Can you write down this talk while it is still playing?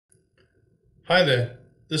Hi there,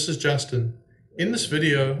 this is Justin. In this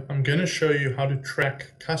video, I'm going to show you how to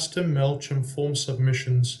track custom Mailchimp form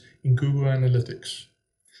submissions in Google Analytics.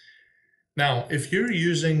 Now, if you're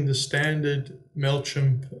using the standard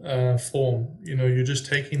Mailchimp form, you're just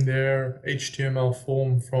taking their HTML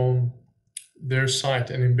form from their site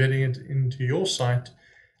and embedding it into your site,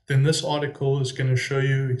 then this article is going to show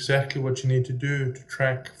you exactly what you need to do to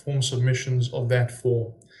track form submissions of that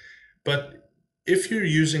form. But if you're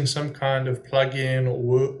using some kind of plugin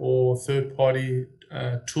or third-party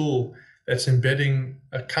tool that's embedding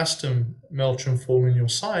a custom Mailchimp form in your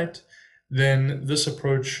site, then this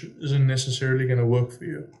approach isn't necessarily going to work for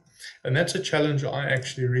you. And that's a challenge I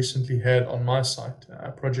actually recently had on my site,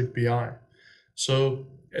 Project BI. So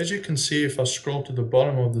as you can see, if I scroll to the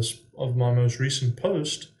bottom of my most recent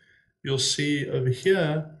post, you'll see over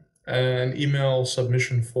here an email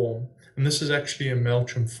submission form. And this is actually a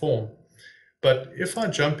Mailchimp form. But if I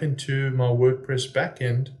jump into my WordPress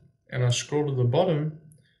backend and I scroll to the bottom,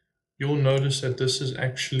 you'll notice that this is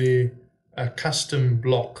actually a custom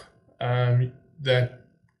block that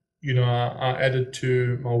I added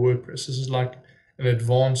to my WordPress. This is like an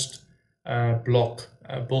advanced block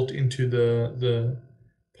built into the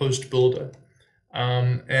post builder.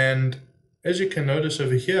 And as you can notice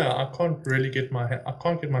over here, I can't get my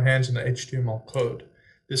hands on the HTML code.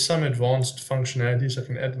 There's some advanced functionalities. I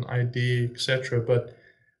can add an ID, etc. But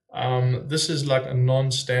this is like a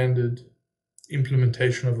non-standard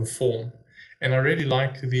implementation of a form. And I really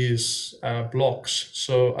like these blocks.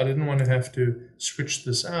 So I didn't want to have to switch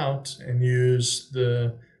this out and use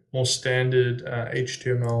the more standard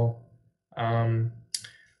HTML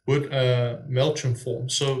Mailchimp form.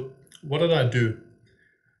 So what did I do?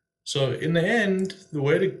 So in the end, the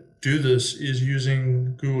way to do this is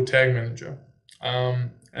using Google Tag Manager.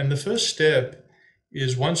 And the first step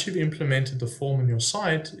is, once you've implemented the form in your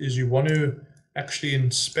site, is you want to actually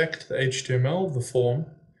inspect the HTML of the form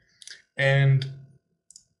and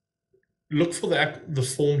look for the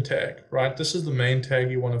form tag, right? This is the main tag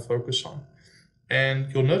you want to focus on. And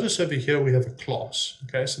you'll notice over here we have a class,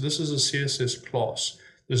 okay? So this is a CSS class.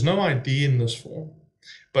 There's no ID in this form,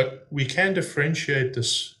 but we can differentiate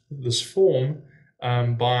this form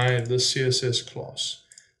by the CSS class.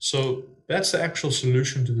 So that's the actual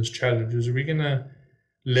solution to this challenge, is we're going to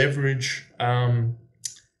leverage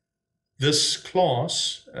this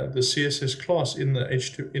class, the CSS class in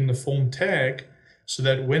the form tag, so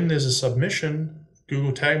that when there's a submission,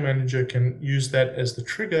 Google Tag Manager can use that as the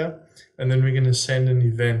trigger, and then we're going to send an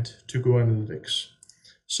event to Google Analytics.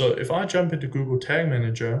 So if I jump into Google Tag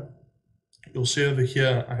Manager, you'll see over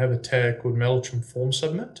here I have a tag called Mailchimp Form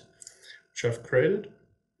Submit, which I've created.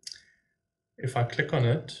 If I click on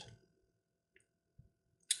it,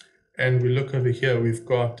 and we look over here, we've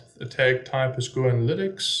got the tag type as Google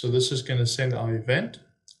Analytics. So this is going to send our event,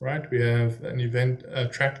 right? We have an event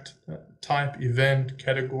tracked type, event,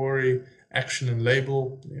 category, action, and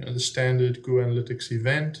label, the standard Google Analytics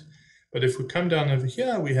event. But if we come down over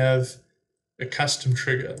here, we have a custom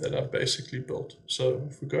trigger that I've basically built. So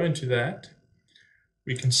if we go into that,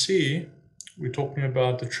 we can see we're talking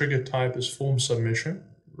about the trigger type as form submission,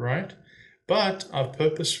 right? But I've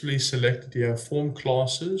purposefully selected here form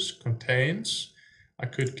classes contains. I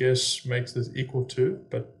could guess makes this equal to,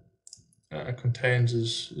 but contains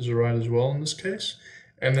is right as well in this case.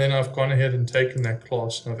 And then I've gone ahead and taken that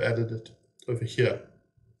class and I've added it over here.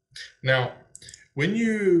 Now, when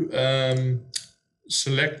you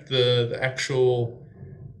select the actual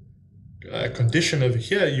condition over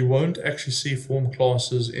here, you won't actually see form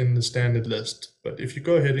classes in the standard list. But if you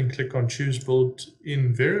go ahead and click on choose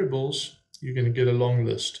built-in variables, you're going to get a long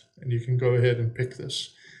list, and you can go ahead and pick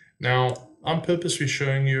this. Now, I'm purposely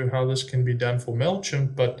showing you how this can be done for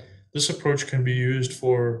Mailchimp, but this approach can be used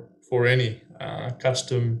for any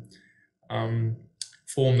custom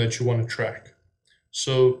form that you want to track.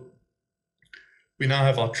 So we now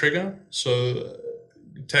have our trigger. So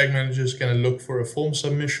Tag Manager is going to look for a form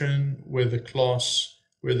submission where there's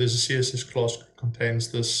a CSS class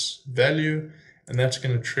contains this value, and that's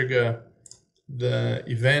going to trigger the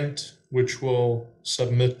event, which will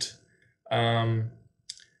submit an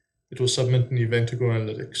event to Google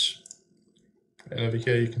Analytics. And over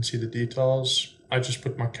here you can see the details. I just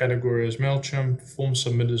put my category as Mailchimp, form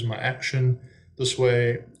submit is my action. This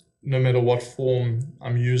way, no matter what form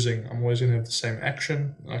I'm using, I'm always going to have the same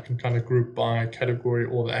action. I can kind of group by category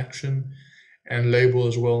or the action, and label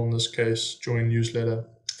as well. In this case, join newsletter.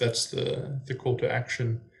 That's the call to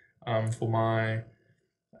action for my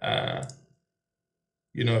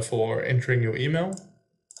for entering your email.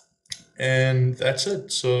 And that's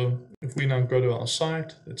it. So if we now go to our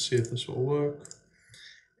site, let's see if this will work.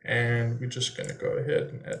 And we're just going to go ahead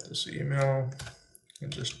and add this email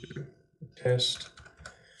and just do a test,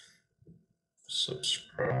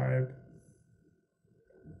 subscribe.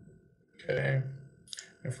 Okay.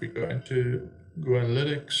 If we go into Google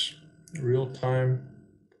Analytics, real time,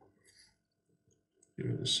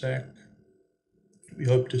 give it a sec. We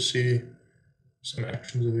hope to see some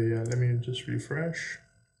actions over here. Let me just refresh.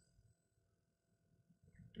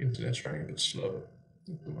 Internet's running a bit slow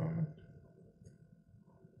at the moment.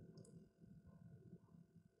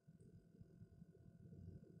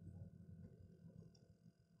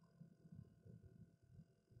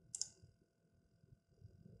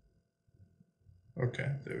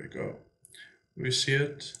 Okay, there we go. We see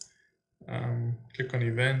it. Click on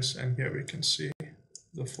events, and here we can see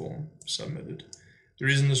the form submitted. The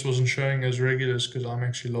reason this wasn't showing as regular is because I'm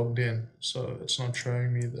actually logged in, so it's not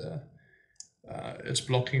showing me the it's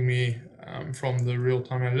blocking me from the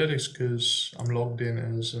real-time analytics because I'm logged in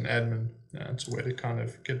as an admin. It's a way to kind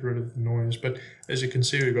of get rid of the noise. But as you can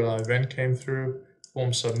see, we've got our event came through,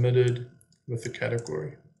 form submitted with the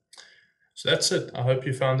category. So that's it. I hope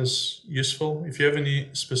you found this useful. If you have any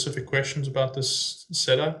specific questions about this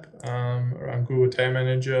setup around Google Tag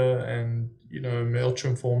Manager and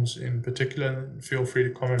Mailchimp forms in particular, feel free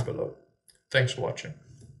to comment below. Thanks for watching.